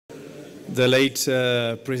the late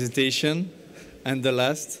presentation and the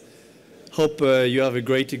last. Hope you have a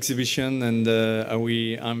great exhibition, and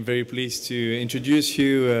I'm very pleased to introduce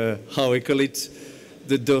you how I call it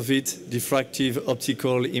the DOVID, Diffractive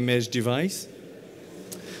Optical Image Device.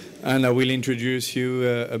 And I will introduce you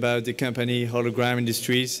about the company Hologram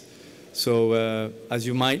Industries. So as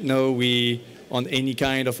you might know, on any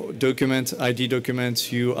kind of document, ID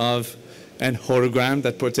documents, you have an hologram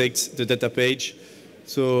that protects the data page.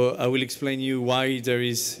 So I will explain you why there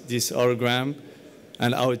is this hologram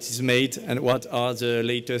and how it is made and what are the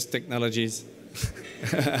latest technologies.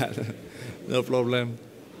 No problem.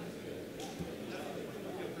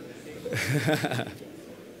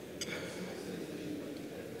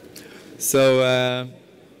 So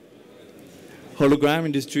Hologram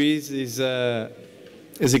Industries is a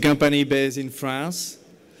company based in France.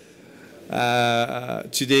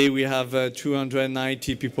 Today we have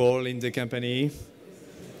 290 people in the company.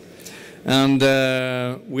 And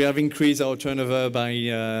we have increased our turnover by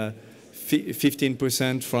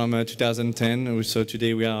 15% from 2010. So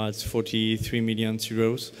today we are at 43 million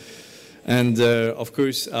euros. And of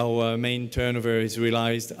course, our main turnover is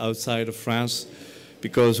realized outside of France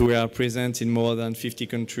because we are present in more than 50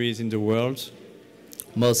 countries in the world,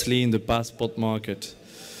 mostly in the passport market.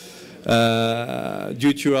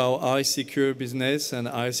 Due to our iSecure business and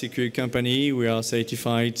iSecure company, we are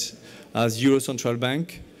certified as Euro Central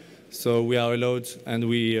Bank. So we are allowed, and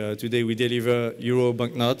today we deliver Euro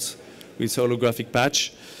banknotes with holographic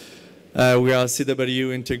patch. We are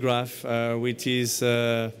CW Integraph, which is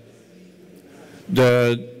the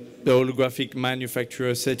holographic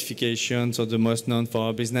manufacturer certification, so the most known for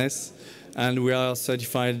our business. And we are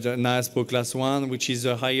certified NASPO Class 1, which is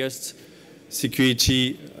the highest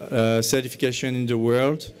security certification in the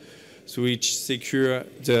world, so which secure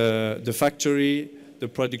the factory, the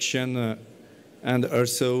production, and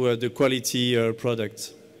also the quality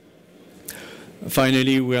product.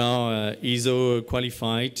 Finally, we are ISO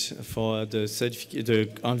qualified for the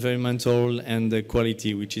environmental and the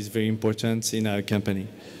quality, which is very important in our company.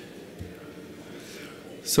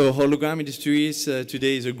 So Hologram Industries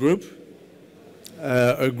today is a group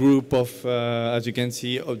of, as you can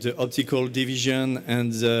see, of the optical division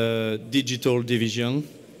and the digital division.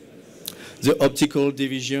 The optical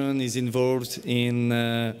division is involved in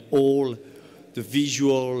all the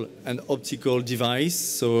visual and optical device,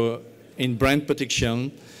 so in brand protection,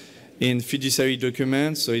 in fiduciary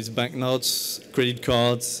documents, so it's banknotes, credit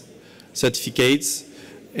cards, certificates,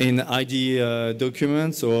 in ID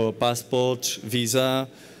documents, or passport, visa,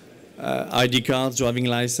 ID cards, driving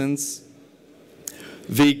license.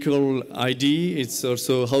 Vehicle ID, it's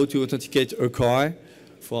also how to authenticate a car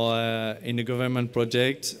for in a government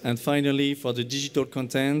project. And finally, for the digital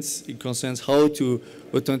contents, it concerns how to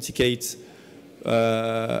authenticate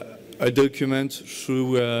a document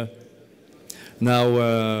through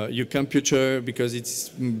now your computer, because it's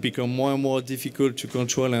become more and more difficult to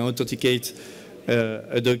control and authenticate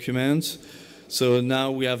a document. So now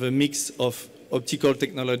we have a mix of optical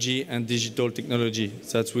technology and digital technology.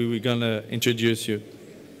 That's where we're gonna introduce you.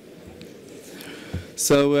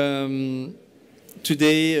 So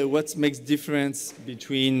today, what makes difference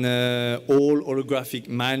between all holographic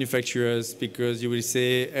manufacturers, because you will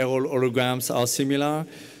say all holograms are similar,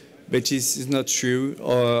 but this is not true.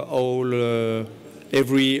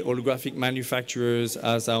 Every holographic manufacturer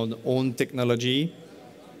has our own technology.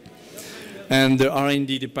 And the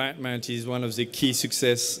R&D department is one of the key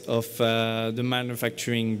success of the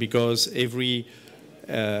manufacturing, because every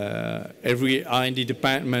R&D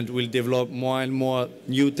department will develop more and more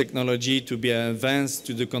new technology to be advanced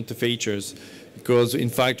to the counterfeiters, because in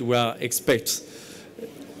fact we are experts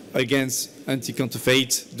against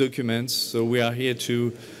anti-counterfeit documents. So we are here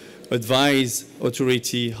to advise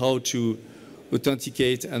authority how to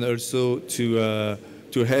authenticate and also to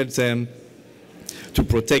help them to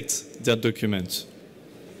protect their documents.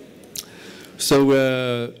 So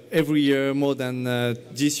every year, more than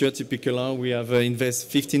this year typically, we have invest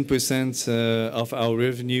 15% of our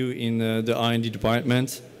revenue in the R&D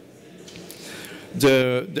department.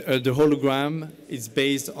 The hologram is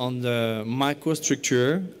based on the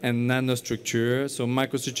microstructure and nanostructure. So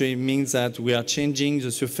microstructure means that we are changing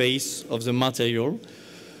the surface of the material.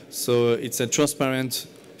 So it's a transparent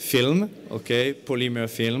film, okay,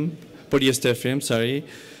 polyester film, sorry.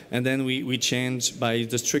 And then we change by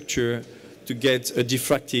the structure to get a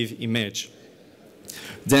diffractive image.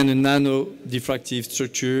 Then a nano diffractive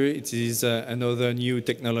structure, it is another new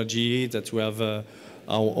technology that we have our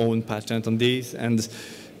own patent on this, and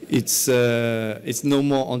it's no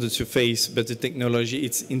more on the surface, but the technology,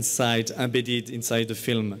 it's inside, embedded inside the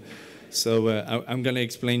film. So I'm going to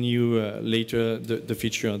explain you later the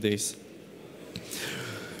feature of this.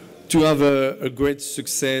 To have a great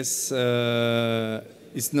success,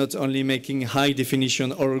 it's not only making high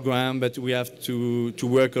definition hologram, but we have to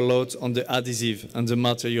work a lot on the adhesive and the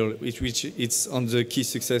material, which it's on the key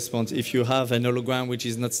success point. If you have an hologram which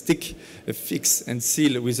is not fix and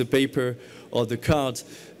seal with the paper or the card,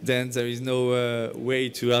 then there is no way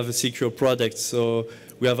to have a secure product. So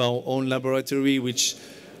we have our own laboratory which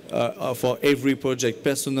for every project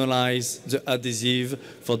personalize the adhesive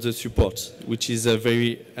for the support, which is a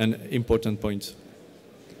an important point.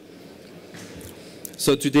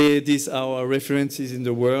 So today, these are our references in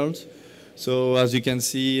the world. So as you can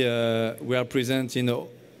see, we are present in a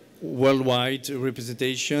worldwide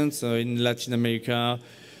representation, so in Latin America,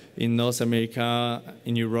 in North America,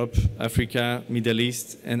 in Europe, Africa, Middle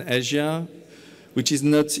East, and Asia, which is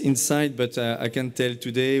not inside, but I can tell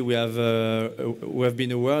today we have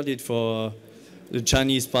been awarded for the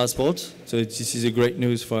Chinese passport. So this is a great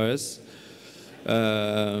news for us.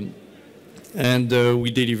 And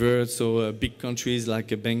we deliver big countries like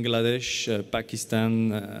Bangladesh,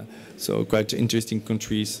 Pakistan, so quite interesting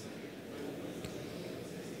countries.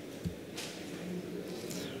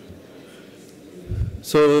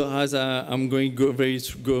 So as I'm going to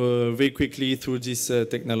go very quickly through this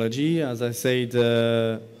technology, as I said,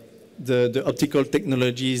 the optical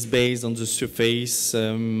technology is based on the surface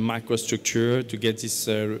microstructure to get this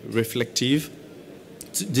reflective.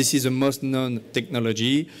 This is the most known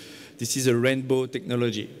technology. This is a rainbow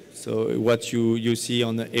technology. So what you see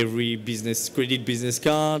on every credit business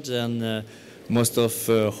card and most of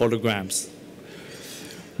holograms.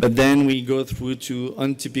 But then we go through to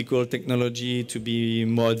untypical technology to be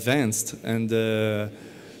more advanced and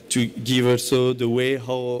to give also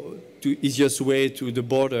the easiest way to the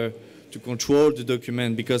border to control the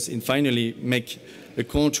document, because finally make a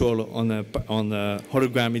control on a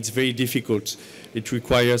hologram, it's very difficult. It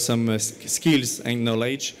requires some skills and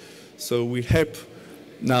knowledge. So we help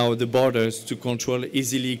now the borders to control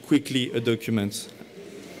easily, quickly a document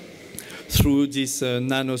through this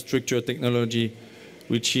nanostructure technology,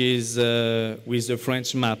 which is with the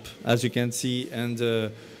French map, as you can see, and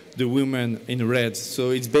the woman in red. So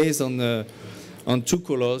it's based on two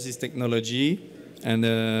colors, this technology. And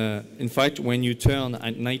in fact, when you turn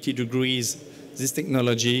at 90 degrees, this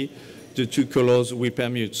technology, the two colors will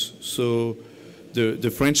permute. So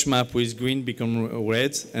the French map with green become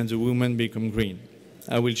red and the woman become green.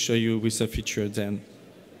 I will show you with a feature then.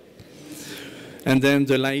 And then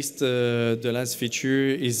the last feature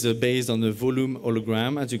is based on a volume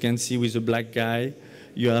hologram. As you can see with the black guy,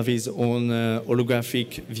 you have his own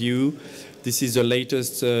holographic view. This is the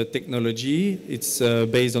latest technology. It's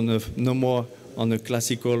based on no more on a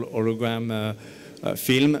classical hologram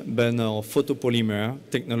film, but on photopolymer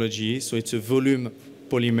technology. So it's a volume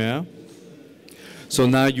polymer. So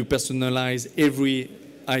now you personalize every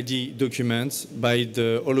ID document by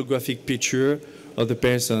the holographic picture of the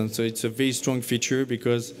person. So it's a very strong feature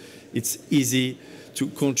because it's easy to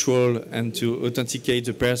control and to authenticate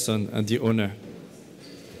the person and the owner.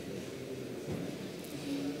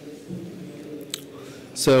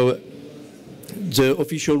 So the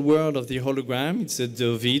official word of the hologram, it's a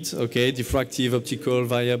DOVID, okay, diffractive optical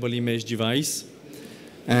variable image device.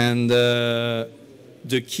 And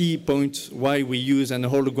the key point why we use an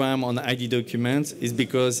hologram on ID documents is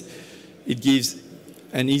because it gives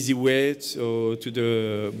an easy way to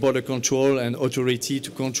the border control and authority to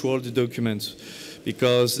control the documents,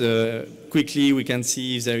 because quickly we can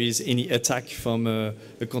see if there is any attack from a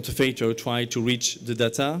counterfeiter try to reach the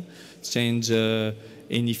data, change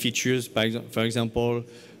any features. For example,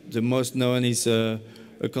 the most known is a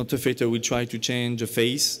counterfeiter will try to change the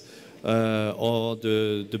face or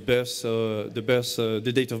the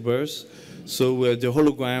date of birth. So the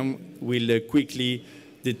hologram will quickly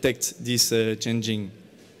detect this changing.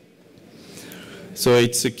 So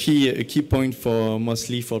it's a key point for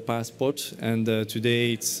mostly for passport, and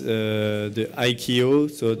today it's the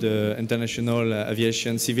ICAO, so the International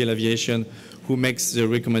Aviation, Civil Aviation, who makes the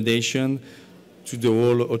recommendation to the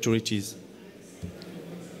whole authorities.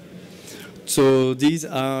 So these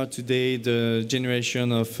are today the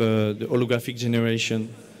generation of the holographic generation.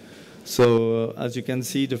 So as you can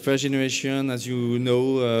see, the first generation, as you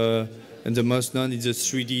know, and the most known is the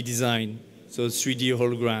 3D design, so 3D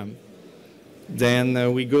hologram.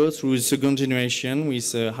 Then we go through the second generation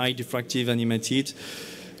with high diffractive animated,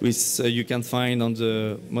 which you can find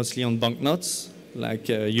mostly on banknotes, like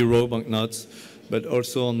euro banknotes, but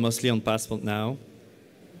also mostly on passport now.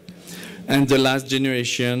 And the last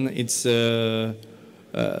generation, it's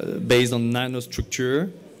based on nanostructure,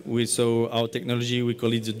 So our technology, we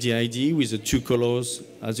call it the DID, with the two colors.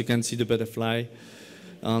 As you can see, the butterfly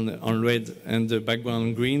on red and the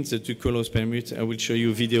background green, the two colors permute. I will show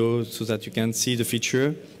you a video so that you can see the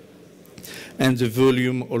feature. And the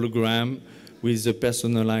volume hologram with the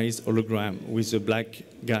personalized hologram with the black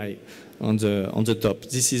guy on the top.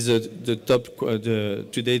 This is the top,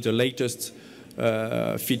 today the latest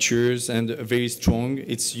features and very strong.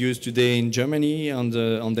 It's used today in Germany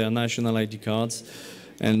on their national ID cards.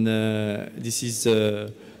 And this is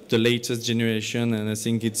the latest generation, and I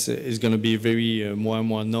think it's going to be very more and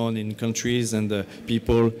more known in countries, and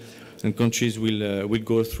people and countries will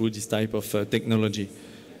go through this type of technology.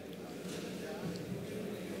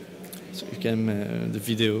 So you can the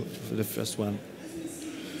video for the first one.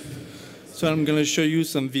 So I'm going to show you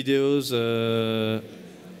some videos.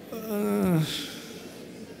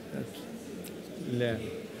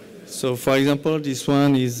 So for example, this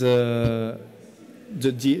one is the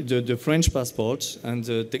French passport, and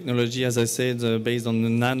the technology, as I said, based on the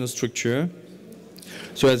nanostructure.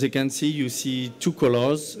 So as you can see, you see two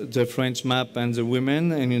colors, the French map and the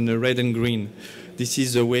women, and in the red and green. This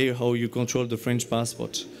is the way how you control the French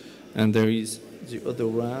passport. And there is the other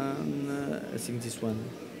one, I think this one.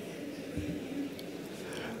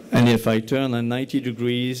 And if I turn at 90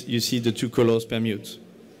 degrees, you see the two colors permute.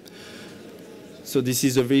 So this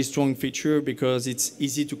is a very strong feature because it's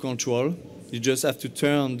easy to control. You just have to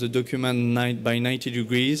turn the document by 90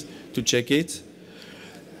 degrees to check it.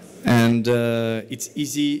 And it's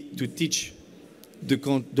easy to teach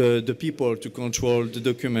the people to control the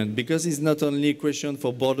document, because it's not only a question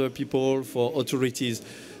for border people, for authorities,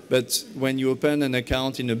 but when you open an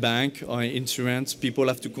account in a bank or insurance, people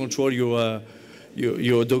have to control your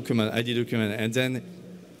document, ID document, and then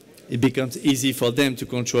it becomes easy for them to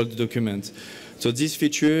control the document. So this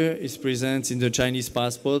feature is present in the Chinese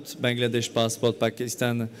passport, Bangladesh passport,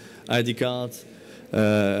 Pakistan ID card,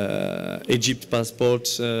 Egypt passport,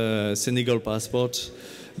 Senegal passport,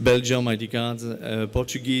 Belgium ID card,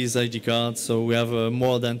 Portuguese ID card. So we have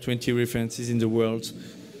more than 20 references in the world.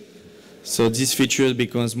 So this feature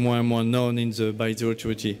becomes more and more known by the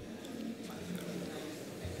authority.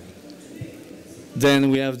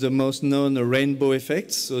 Then we have the most known rainbow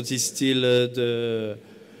effect. So this is still the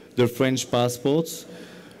French passports.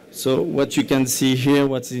 So what you can see here,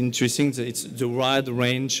 what's interesting, it's the wide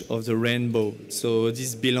range of the rainbow. So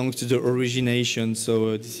this belongs to the origination.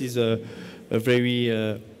 So this is a very,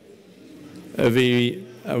 I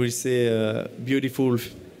will say, beautiful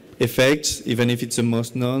effect, even if it's the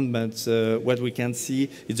most known. But what we can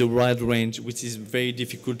see is a wide range, which is very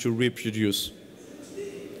difficult to reproduce.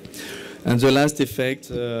 And the last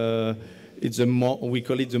effect, we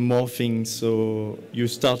call it the morphing. So you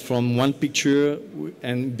start from one picture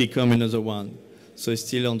and become another one. So it's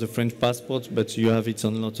still on the French passport, but you have it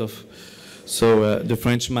on a lot of. So the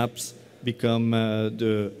French maps become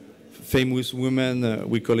the famous woman,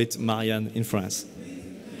 we call it Marianne in France.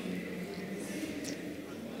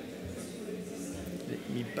 Let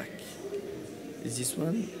me back. Is this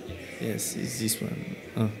one? Yes, it's this one.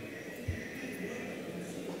 Oh.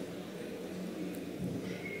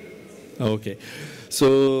 Okay,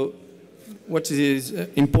 so what is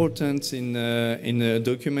important in a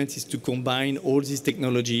document is to combine all this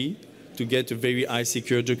technology to get a very high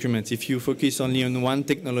secure document. If you focus only on one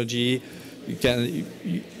technology,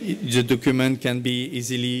 the document can be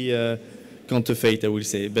easily counterfeit, I will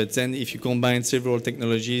say. But then if you combine several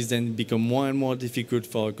technologies, then it becomes more and more difficult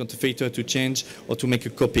for a counterfeiter to change or to make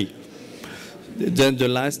a copy. Then the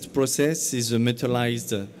last process is a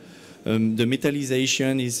metallized. The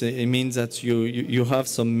metallization it means that you have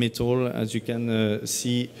some metal, as you can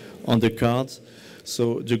see on the card.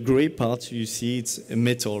 So the gray part you see, it's a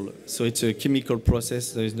metal. So it's a chemical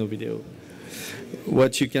process. There is no video.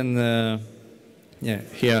 What you can,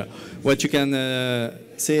 here. What you can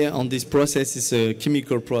say on this process is a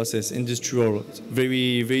chemical process, industrial. It's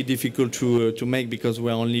very, very difficult to make, because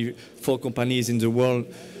we're only 4 companies in the world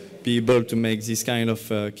be able to make this kind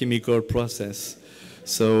of chemical process.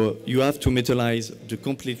 So you have to metallize the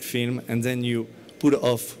complete film, and then you put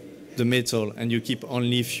off the metal, and you keep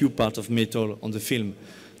only a few parts of metal on the film.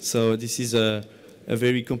 So this is a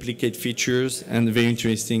very complicated features and very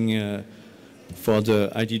interesting for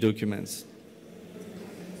the ID documents.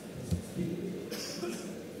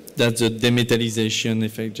 That's the demetallization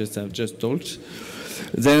effect I've just told.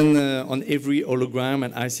 Then on every hologram,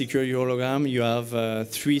 and I secure your hologram, you have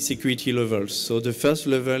 3 security levels. So the first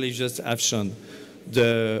level is just action.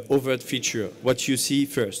 The overt feature, what you see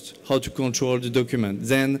first, how to control the document.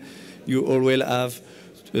 Then you always have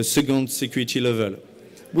a second security level,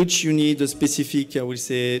 which you need a specific, I will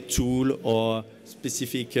say, tool or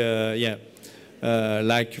specific,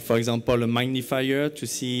 like for example a magnifier to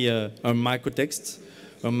see a microtext,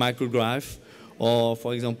 a micrograph, or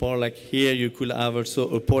for example like here you could have also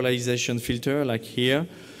a polarization filter like here.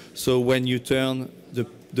 So when you turn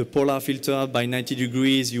the polar filter by 90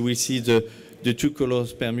 degrees, you will see the two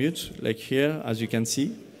colors permute, like here, as you can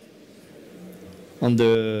see on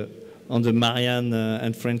the Marianne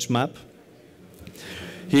and French map.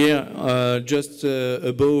 Here, just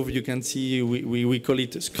above, you can see we call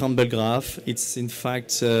it scramble graph. It's in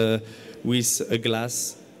fact with a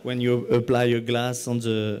glass. When you apply a glass on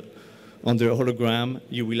the hologram,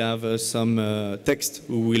 you will have some text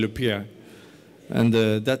will appear. And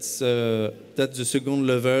that's the second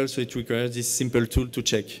level, so it requires this simple tool to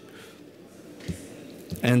check.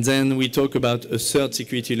 And then we talk about a third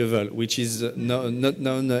security level, which is not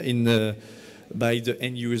known by the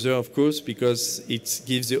end user, of course, because it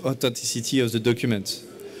gives the authenticity of the document.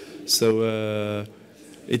 So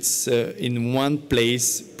it's in one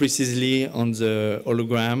place, precisely on the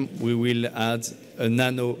hologram, we will add a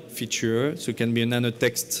nano feature, so it can be a nano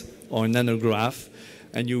text or a nano graph,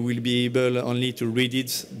 and you will be able only to read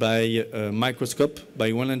it by a microscope,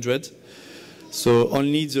 by 100. So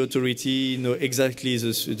only the authority know exactly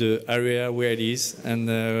the area where it is, and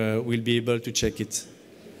will be able to check it.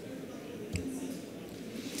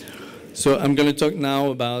 So I'm going to talk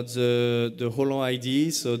now about the Holo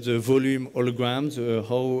ID, so the volume holograms,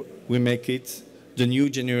 how we make it, the new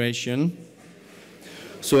generation.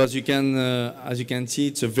 So as you can see,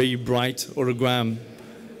 it's a very bright hologram,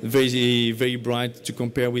 very, very bright to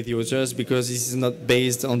compare with the others, because this is not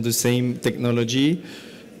based on the same technology.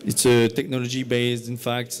 It's a technology based, in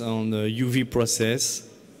fact, on the UV process.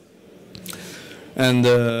 And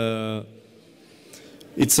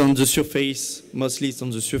it's on the surface, mostly it's on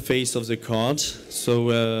the surface of the card. So,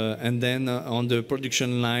 and then on the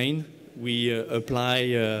production line, we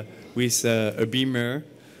apply with a beamer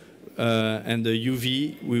and the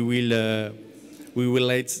UV. We will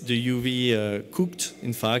let the UV cooked,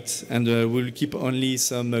 in fact, and we'll keep only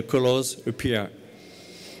some colors appear.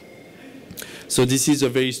 So this is a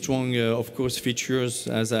very strong, of course, features,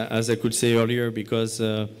 as I could say earlier, because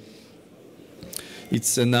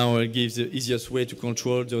it's now gives the easiest way to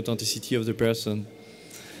control the authenticity of the person.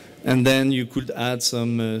 And then you could add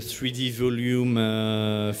some 3D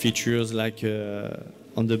volume features, like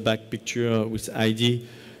on the back picture with ID.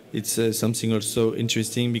 It's something also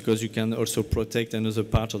interesting, because you can also protect another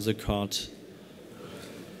part of the card.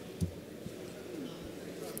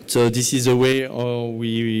 So this is a way how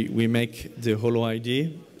we make the Holo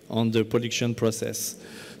ID on the production process.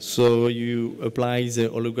 So you apply the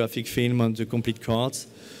holographic film on the complete card.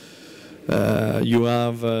 You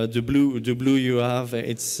have the blue you have,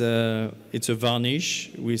 it's a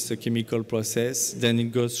varnish with a chemical process. Then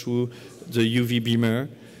it goes through the UV beamer,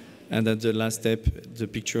 and at the last step, the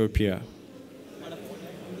picture appears.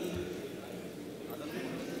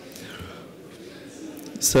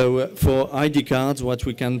 So for ID cards, what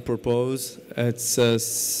we can propose,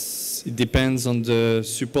 it depends on the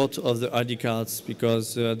support of the ID cards,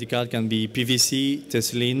 because the ID card can be PVC,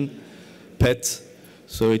 Teslin, PET,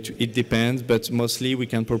 so it depends, but mostly we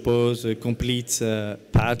can propose a complete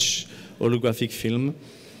patch holographic film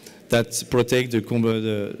that protects the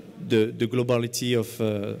globality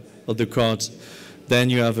of the cards. Then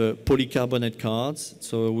you have a polycarbonate cards,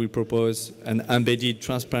 so we propose an embedded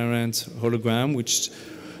transparent hologram which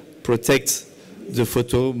protects the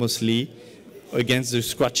photo mostly against the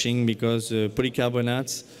scratching, because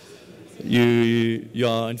polycarbonates, you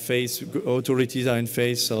are in face, authorities are in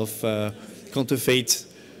face of counterfeit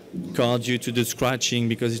card due to the scratching,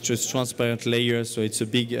 because it's just transparent layer, so it's a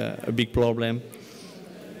big problem.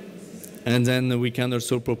 And then we can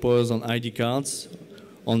also propose on ID cards,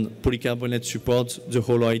 on polycarbonate support, the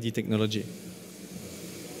Holo ID technology.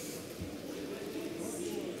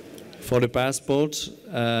 For the passport,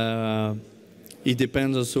 it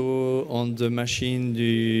depends also on the machine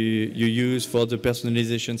you use for the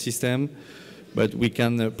personalization system, but we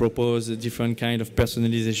can propose a different kind of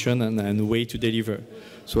personalization and way to deliver.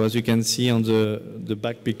 So as you can see on the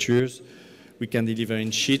back pictures, we can deliver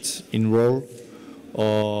in sheet, in roll,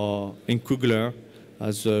 or in Kugler,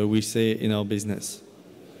 as we say in our business.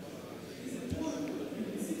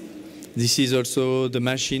 This is also the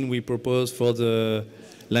machine we propose for the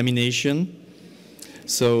lamination.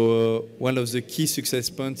 So one of the key success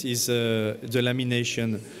points is the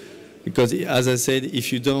lamination, because as I said,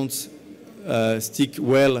 if you don't stick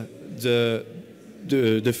well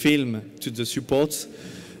the film to the supports,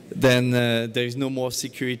 then there is no more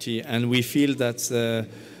security. And we feel that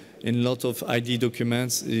in a lot of ID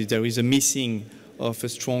documents there is a missing of a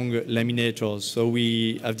strong laminator. So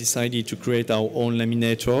we have decided to create our own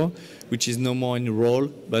laminator, which is no more in roll,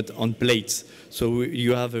 but on plates. So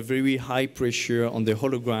you have a very high pressure on the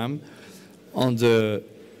hologram, on the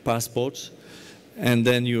passport, and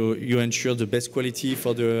then you ensure the best quality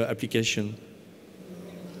for the application.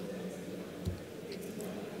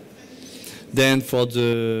 Then for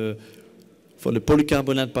the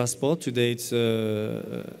polycarbonate passport, today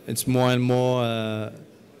it's more and more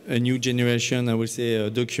a new generation, I would say,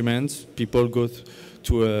 documents. People go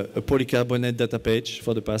to a polycarbonate data page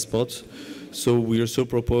for the passport. So we also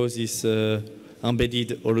propose this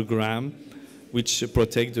embedded hologram, which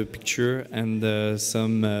protect the picture and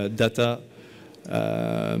some data,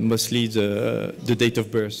 mostly the date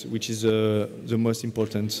of birth, which is the most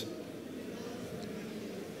important.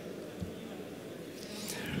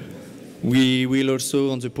 We will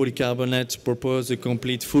also, on the polycarbonate, propose a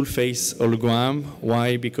complete full-face hologram.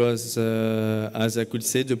 Why? Because, as I could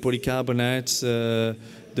say, the polycarbonate,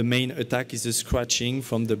 the main attack is the scratching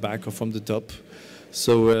from the back or from the top.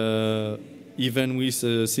 So even with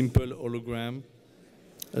a simple hologram,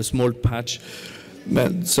 a small patch,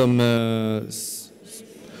 but some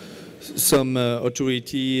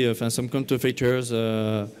authority, some counterfeiters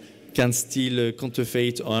can still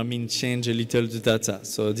counterfeit or change a little the data.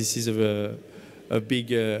 So this is a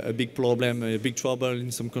big problem, a big trouble in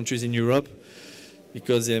some countries in Europe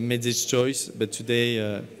because they made this choice. But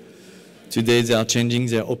today they are changing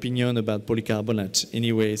their opinion about polycarbonate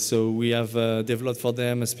anyway. So we have developed for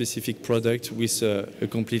them a specific product with a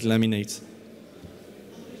complete laminate.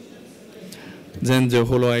 Then the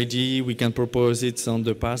Holo ID, we can propose it on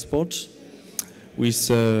the passport with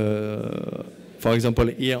for example,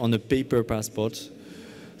 here on a paper passport.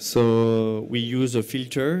 So we use a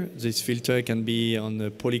filter. This filter can be on a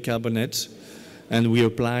polycarbonate, and we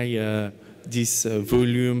apply this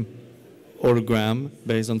volume hologram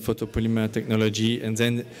based on photopolymer technology, and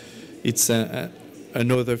then it's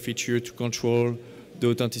another feature to control the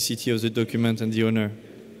authenticity of the document and the owner.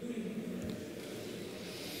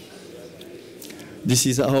 This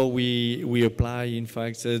is how we apply, in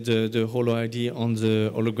fact, the Holo ID on the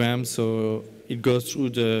hologram. So it goes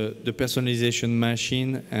through the personalization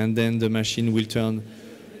machine, and then the machine will turn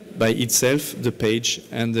by itself the page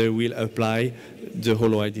and will apply the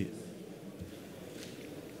Holo ID.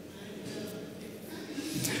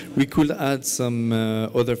 We could add some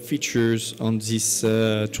other features on this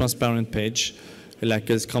transparent page, like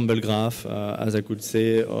a scramble graph, as I could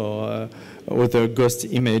say, or other ghost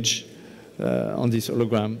image on this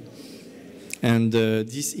hologram. And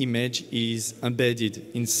this image is embedded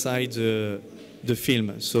inside the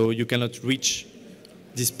film, so you cannot reach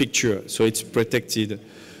this picture, so it's protected.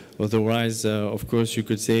 Otherwise, of course, you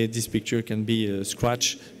could say this picture can be a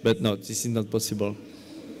scratch, but no, this is not possible.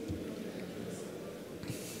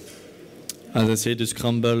 As I say, the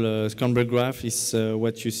scramble graph is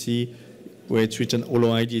what you see where it's written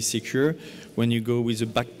Holo ID is secure. When you go with the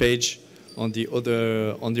back page on the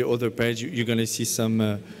other page, you're going to see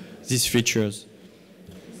some these features.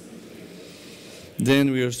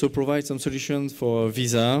 Then we also provide some solutions for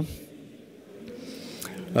visa.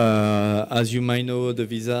 As you might know, the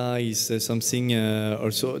visa is something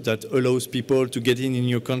also that allows people to get in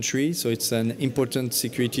your country, so it's an important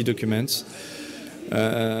security document.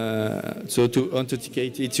 So to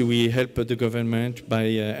authenticate it, we help the government by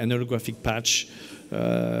an holographic patch.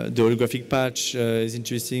 The holographic patch is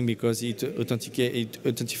interesting because it authenticates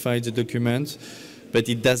the document, but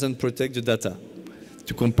it doesn't protect the data.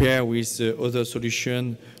 To compare with the other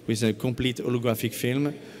solution with a complete holographic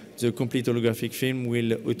film, the complete holographic film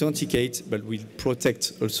will authenticate, but will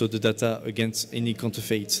protect also the data against any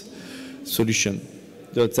counterfeit solution.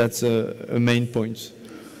 That's a main point.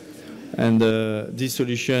 And this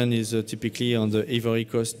solution is typically on the Ivory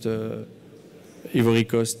Coast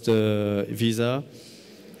visa,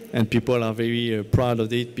 and people are very proud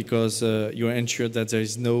of it because you ensure that there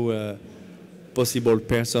is no possible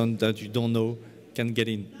person that you don't know can get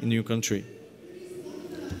in your country.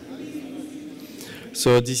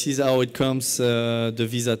 So this is how it comes, the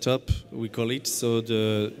visa top, we call it. So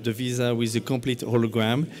the visa with the complete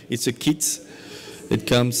hologram. It's a kit. It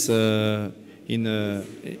comes in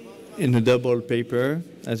a double paper,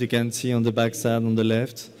 as you can see on the back side on the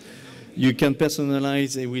left. You can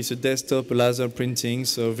personalize it with a desktop laser printing,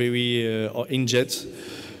 so very or inkjet.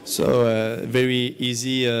 So very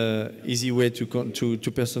easy way to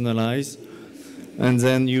personalize. And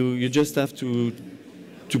then you just have to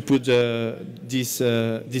put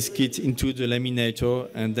this kit into the laminator,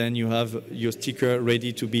 and then you have your sticker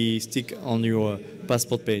ready to be stick on your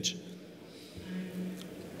passport page.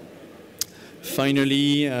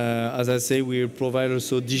 Finally, as I say, we provide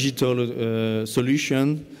also digital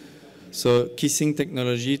solution. So kissing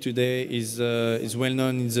technology today is well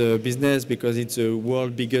known in the business because it's the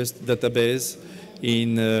world's biggest database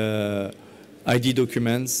in ID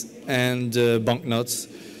documents and banknotes.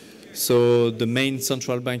 So the main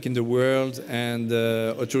central bank in the world and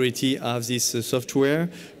authority have this software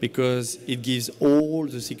because it gives all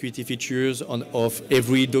the security features of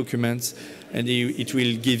every document, and it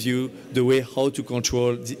will give you the way how to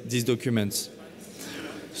control these documents.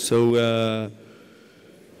 So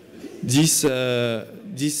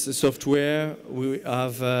this software we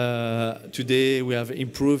have today, we have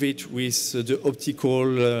improved it with the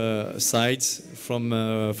optical sides from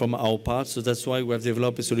our part. So that's why we have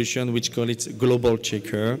developed a solution which call it Global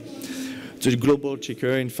Checker. The Global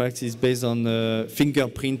Checker, in fact, is based on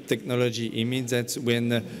fingerprint technology. It means that when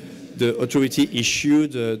the authority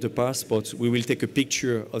issued the passport, we will take a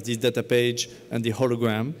picture of this data page and the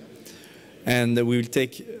hologram, and we will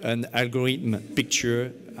take an algorithm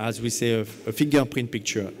picture, as we say, a fingerprint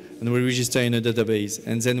picture, and we register in a database.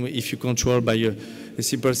 And then if you control by a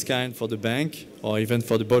simple scan for the bank or even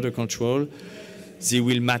for the border control, they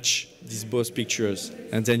will match these both pictures.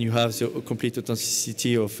 And then you have the complete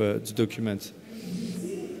authenticity of the document.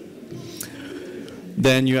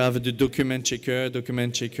 Then you have the document checker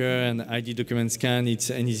and ID document scan. It's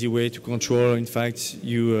an easy way to control. In fact,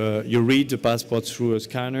 you read the passport through a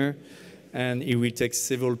scanner, and it will take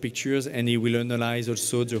several pictures, and it will analyze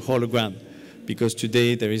also the hologram. Because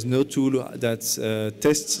today there is no tool that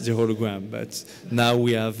tests the hologram, but now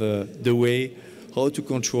we have the way how to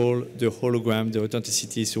control the hologram, the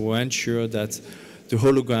authenticity, so we ensure that the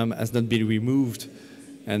hologram has not been removed,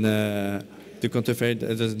 and the counterfeit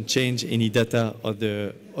doesn't change any data of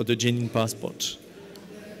the genuine passport.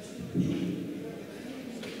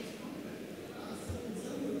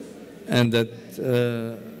 And that,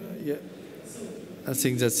 yeah. I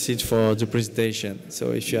think that's it for the presentation.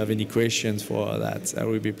 So if you have any questions for that, I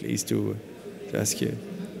will be pleased to ask you.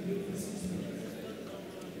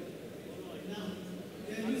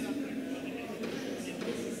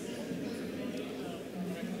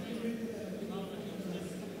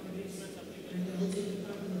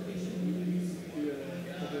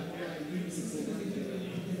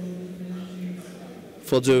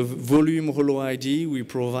 For the volume Holo ID, we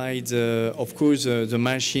provide, of course, the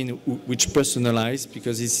machine which personalized,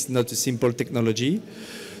 because it's not a simple technology.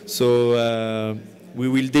 So we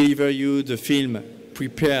will deliver you the film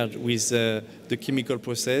prepared with the chemical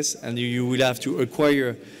process, and you will have to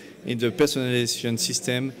acquire in the personalization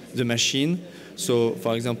system the machine. So,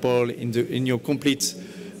 for example, in your complete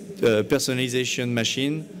personalization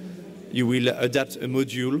machine, you will adapt a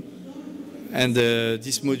module, and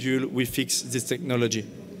this module will fix this technology.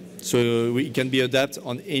 So it can be adapted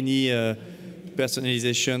on any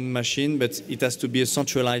personalization machine, but it has to be a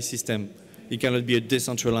centralized system. It cannot be a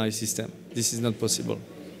decentralized system. This is not possible.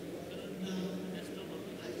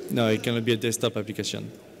 No, it cannot be a desktop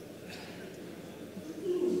application.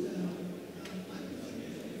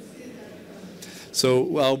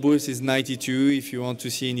 So our booth is 92. If you want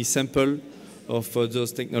to see any sample of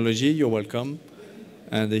those technology, you're welcome.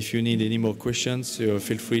 And if you need any more questions, feel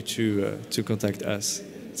free to contact us.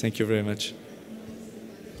 Thank you very much.